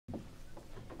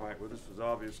All right, well, this was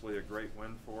obviously a great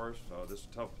win for us. This is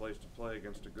a tough place to play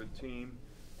against a good team.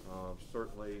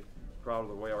 Certainly proud of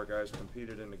the way our guys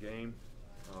competed in the game.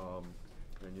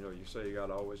 And you say you got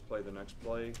to always play the next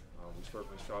play. We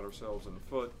certainly shot ourselves in the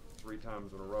foot 3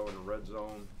 times in a row in the red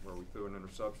zone where we threw an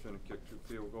interception and kicked 2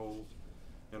 field goals.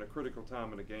 In a critical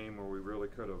time in the game where we really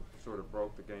could have sort of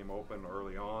broke the game open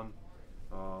early on.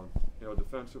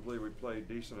 Defensively we played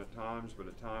decent at times, but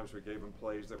at times we gave them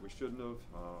plays that we shouldn't have.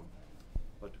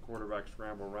 Let the quarterback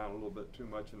scramble around a little bit too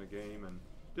much in the game and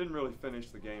didn't really finish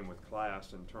the game with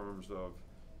class in terms of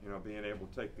being able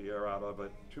to take the air out of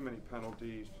it. Too many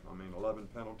penalties. 11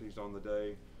 penalties on the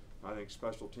day. I think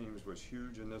special teams was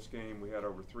huge in this game. We had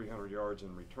over 300 yards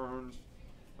in returns.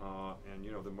 And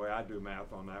the way I do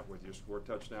math on that, whether you score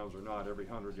touchdowns or not, every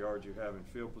 100 yards you have in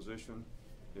field position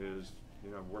is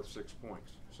worth 6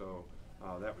 points. So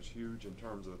that was huge in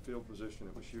terms of the field position.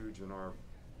 It was huge in our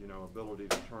ability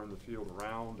to turn the field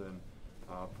around and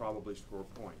probably score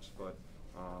points. But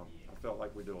I felt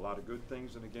like we did a lot of good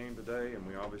things in the game today, and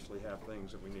we obviously have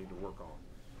things that we need to work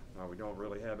on. We don't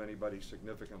really have anybody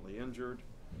significantly injured.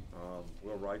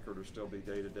 Will Reichert will still be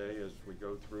day-to-day as we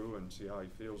go through and see how he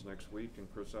feels next week,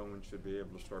 and Chris Owens should be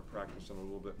able to start practicing a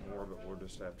little bit more, but we'll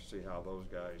just have to see how those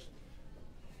guys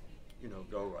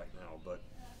go right now. But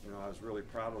I was really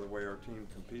proud of the way our team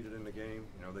competed in the game.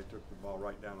 They took the ball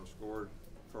right down and scored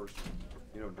first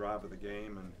drive of the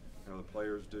game, and the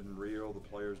players didn't reel, the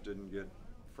players didn't get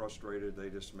frustrated. They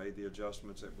just made the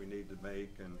adjustments that we need to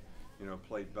make and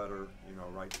played better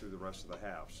right through the rest of the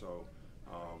half. So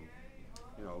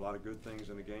a lot of good things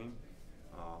in the game.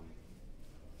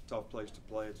 Tough place to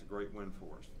play. It's a great win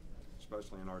for us,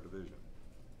 especially in our division.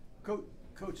 Coach,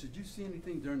 did you see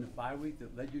anything during the bye week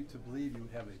that led you to believe you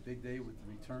would have a big day with the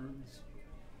returns?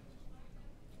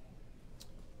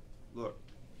 Look,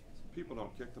 people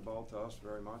don't kick the ball to us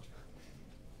very much.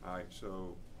 All right,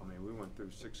 so we went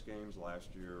through 6 games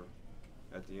last year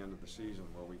at the end of the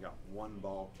season where we got 1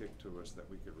 ball kicked to us that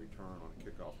we could return on a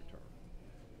kickoff return.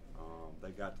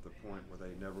 They got to the point where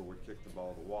they never would kick the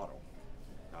ball to Waddle.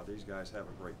 Now these guys have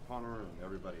a great punter, and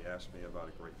everybody asked me about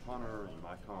a great punter, and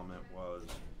my comment was,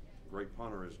 great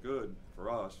punter is good for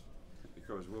us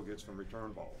because we'll get some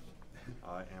return balls,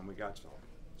 and we got some.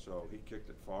 So he kicked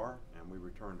it far, and we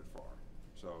returned it far.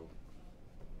 So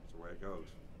that's the way it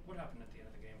goes. What happened at the end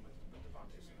of the game with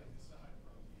Devontae Smith?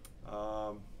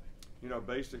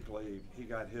 Basically he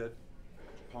got hit,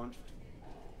 punched,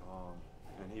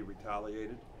 and he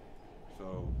retaliated.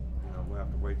 So, we'll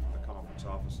have to wait for the conference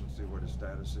office and see what his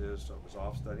status is. So it was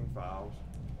offsetting fouls.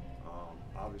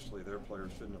 Obviously their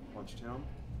players shouldn't have punched him,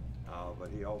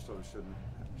 but he also should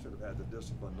have had the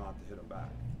discipline not to hit him back,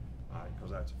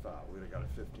 because that's a foul. We'd have got a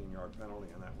 15-yard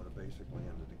penalty, and that would have basically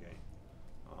ended the game.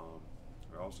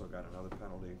 We also got another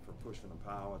penalty for pushing a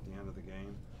foul at the end of the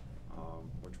game,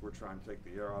 which we're trying to take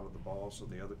the air out of the ball so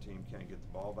the other team can't get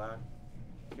the ball back.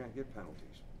 You can't get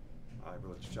penalties. But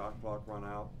let the shot clock run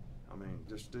out.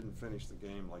 Just didn't finish the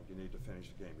game like you need to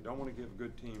finish the game. You don't want to give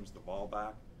good teams the ball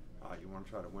back. You want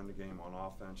to try to win the game on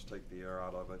offense, take the air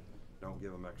out of it. Don't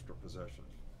give them extra possessions.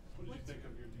 What did you think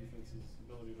of your defense's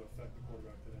ability to affect the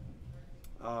quarterback today?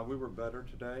 We were better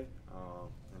today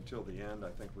until the end.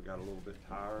 I think we got a little bit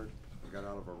tired. We got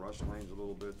out of our rush lanes a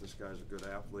little bit. This guy's a good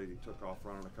athlete. He took off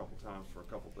running a couple times for a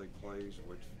couple big plays,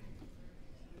 which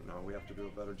we have to do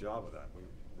a better job of that.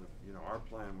 Our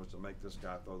plan was to make this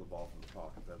guy throw the ball from the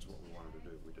pocket. That's what we wanted to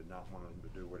do. We did not want him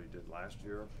to do what he did last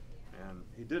year, and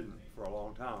he didn't for a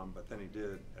long time, but then he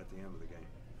did at the end of the game.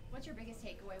 What's your biggest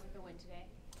takeaway with the win today?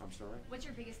 I'm sorry? What's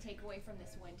your biggest takeaway from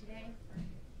this win today?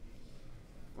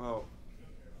 Well,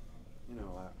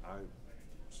 I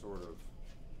sort of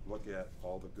look at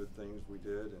all the good things we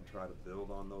did and try to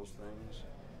build on those things.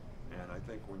 And I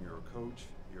think when you're a coach,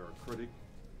 you're a critic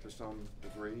to some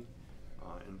degree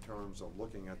in terms of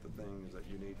looking at the things that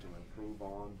you need to improve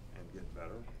on and get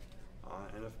better.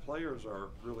 And if players are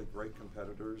really great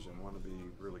competitors and want to be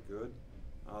really good,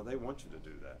 they want you to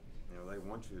do that. They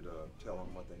want you to tell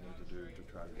them what they need to do to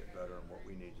try to get better and what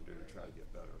we need to do to try to get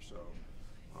better. So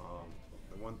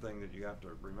the one thing that you have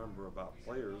to remember about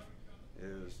players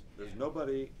is there's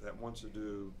nobody that wants to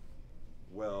do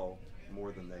well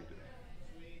more than they do.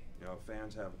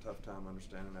 Fans have a tough time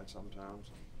understanding that sometimes.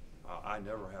 I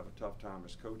never have a tough time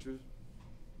as coaches,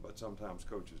 but sometimes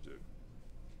coaches do.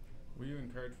 Were you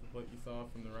encouraged with what you saw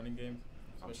from the running game?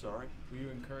 I'm sorry? Were you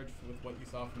encouraged with what you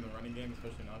saw from the running game,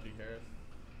 especially Najee Harris?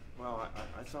 Well,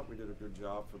 I thought we did a good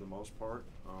job for the most part,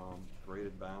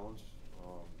 graded balance,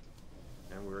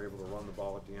 and we were able to run the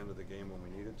ball at the end of the game when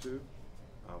we needed to,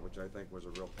 which I think was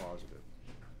a real positive.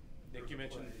 Nick, you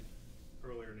mentioned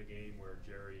earlier in the game where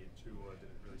Jerry and Tua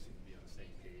didn't really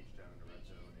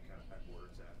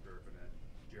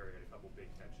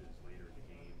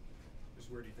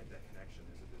where do you think that connection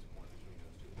is at this point between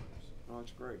those two players? No,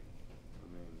 it's great. I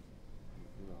mean,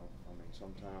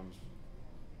 sometimes,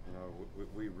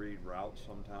 we read routes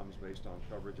sometimes based on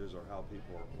coverages or how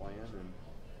people are playing, and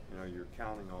you're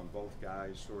counting on both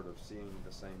guys sort of seeing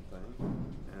the same thing,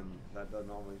 and that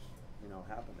doesn't always,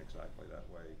 happen exactly that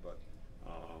way. But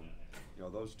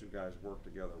those two guys work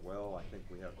together well. I think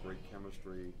we have great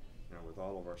chemistry, with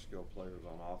all of our skilled players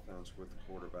on offense with the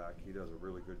quarterback. He does a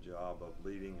really good job of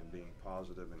leading and being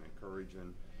positive and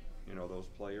encouraging, those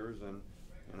players, and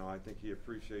I think he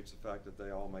appreciates the fact that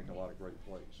they all make a lot of great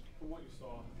plays. From what you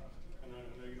saw, and I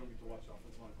know you don't get to watch the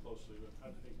offensive line closely, but how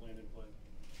do you think Landon played?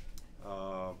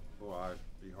 It'd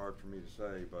be hard for me to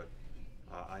say, but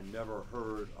I never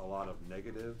heard a lot of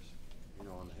negatives,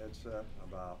 on the headset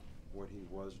about what he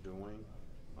was doing.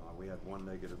 We had one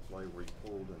negative play where he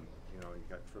pulled and, he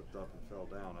got tripped up and fell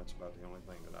down. That's about the only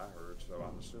thing that I heard, so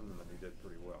I'm assuming that he did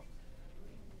pretty well.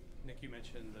 Nick, you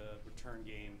mentioned the return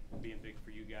game being big for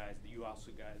you guys. You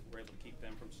also guys were able to keep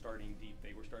them from starting deep.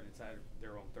 They were starting inside of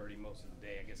their own 30 most of the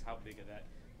day. I guess how big of that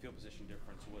field position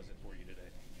difference was it for you today?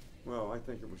 Well, I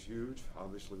think it was huge.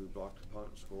 Obviously, we blocked a punt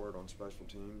and scored on special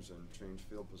teams and changed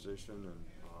field position. And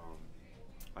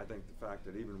I think the fact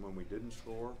that even when we didn't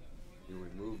score, we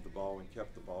moved the ball and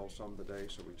kept the ball some of the day,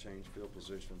 so we changed field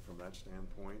position from that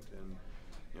standpoint. And,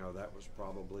 that was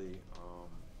probably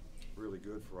really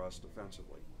good for us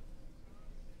defensively.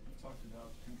 You talked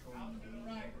about controlling the game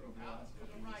over the last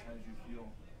couple of weeks. How did you feel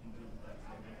in doing that?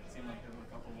 It seemed like there were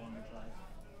a couple longer drives.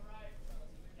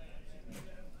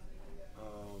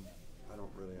 I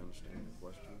don't really understand the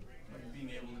question. Like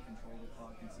being able to control the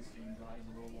clock and sustain drives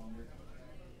a little longer.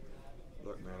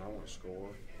 Look, man, I want to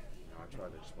score. I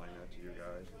tried to explain that to you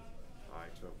guys. All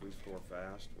right, so if we score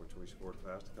fast, which we scored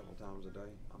fast a couple times a day,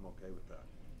 I'm okay with that.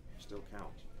 It still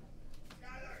counts.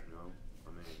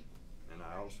 And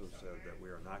I also said that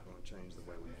we are not going to change the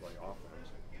way we play offense,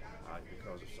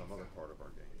 because of some other part of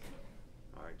our game.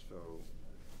 All right, so,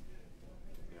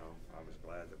 I was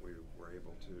glad that we were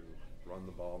able to run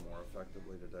the ball more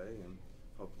effectively today, and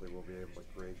hopefully we'll be able to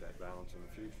create that balance in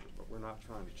the future. But we're not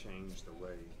trying to change the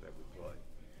way that we play.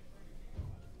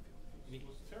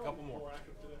 Was Terrell more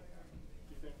active today,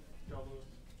 do you think? Terrell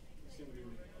seemed to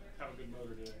have a good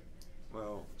motor today.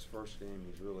 Well, his first game,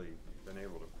 he's really been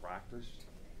able to practice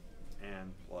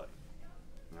and play.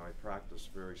 He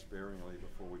practiced very sparingly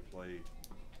before we played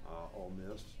Ole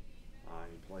Miss.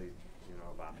 He played,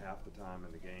 about half the time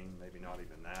in the game, maybe not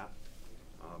even that.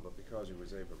 But because he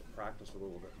was able to practice a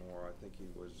little bit more, I think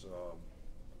he was,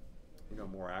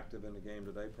 more active in the game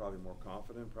today, probably more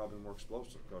confident, probably more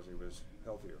explosive because he was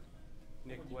healthier.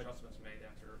 Nick, what adjustments made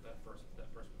after that first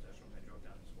possession when they drove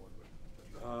down and scored?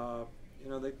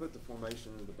 They put the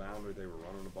formation into the boundary. They were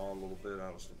running the ball a little bit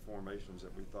out of some formations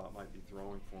that we thought might be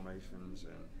throwing formations,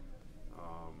 and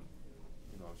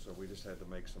so we just had to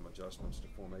make some adjustments to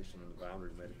formation in the boundary.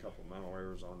 Made a couple mental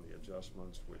errors on the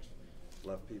adjustments, which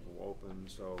left people open.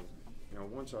 So,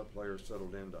 once our players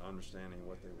settled into understanding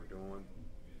what they were doing,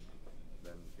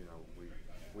 then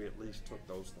we at least took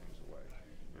those things away.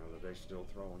 That they still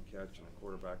throw and catch and a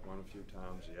quarterback run a few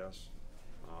times, yes.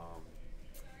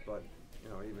 But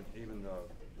even the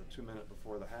 2 minutes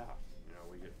before the half,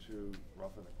 we get 2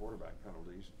 roughing the quarterback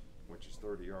penalties, which is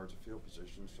 30 yards of field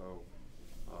position. So,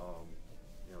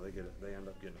 they end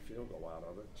up getting a field goal out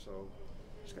of it. So,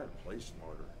 you just got to play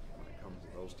smarter when it comes to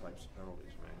those types of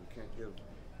penalties, man. You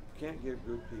can't give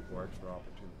good people extra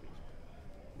opportunities.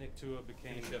 Nick, Tua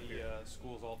became the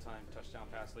school's all-time touchdown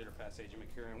pass leader past A.J.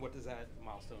 McCarron. What does that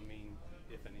milestone mean,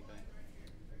 if anything?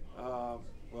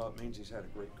 Well, it means he's had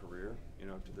a great career,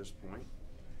 to this point,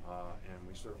 and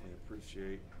we certainly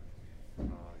appreciate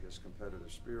his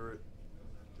competitive spirit,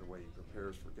 the way he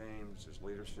prepares for games, his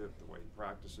leadership, the way he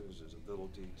practices, his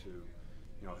ability to,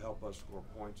 help us score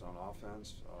points on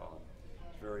offense.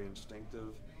 It's very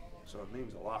instinctive, so it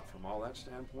means a lot from all that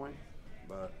standpoint,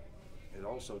 but it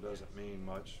also doesn't mean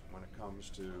much when it comes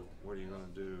to what are you going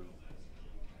to do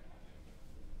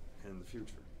in the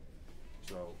future.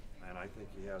 So, and I think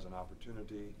he has an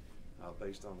opportunity,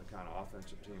 based on the kind of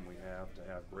offensive team we have, to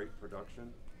have great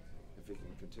production if he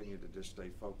can continue to just stay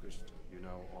focused,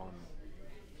 on,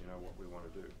 what we want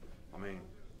to do. I mean,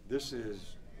 this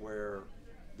is where,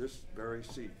 this very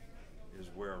seat is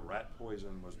where rat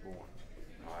poison was born,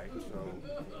 all right? So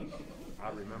I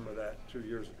remember that 2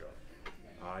 years ago,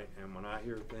 all right? And when I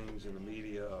hear things in the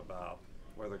media about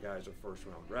whether guys are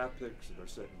first-round draft picks, or they're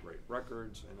setting great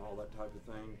records and all that type of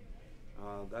thing,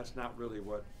 that's not really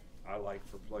what I like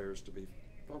for players to be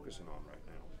focusing on right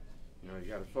now. You know,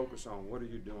 you got to focus on what are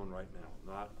you doing right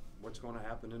now, not what's going to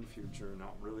happen in the future,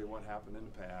 not really what happened in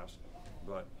the past,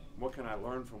 but what can I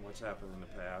learn from what's happened in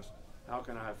the past? How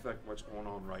can I affect what's going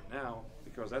on right now?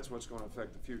 Because that's what's going to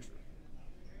affect the future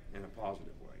in a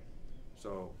positive way.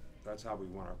 So that's how we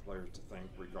want our players to think,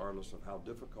 regardless of how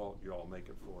difficult you all make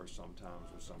it for us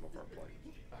sometimes with some of our players.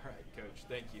 All right, Coach.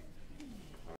 Thank you.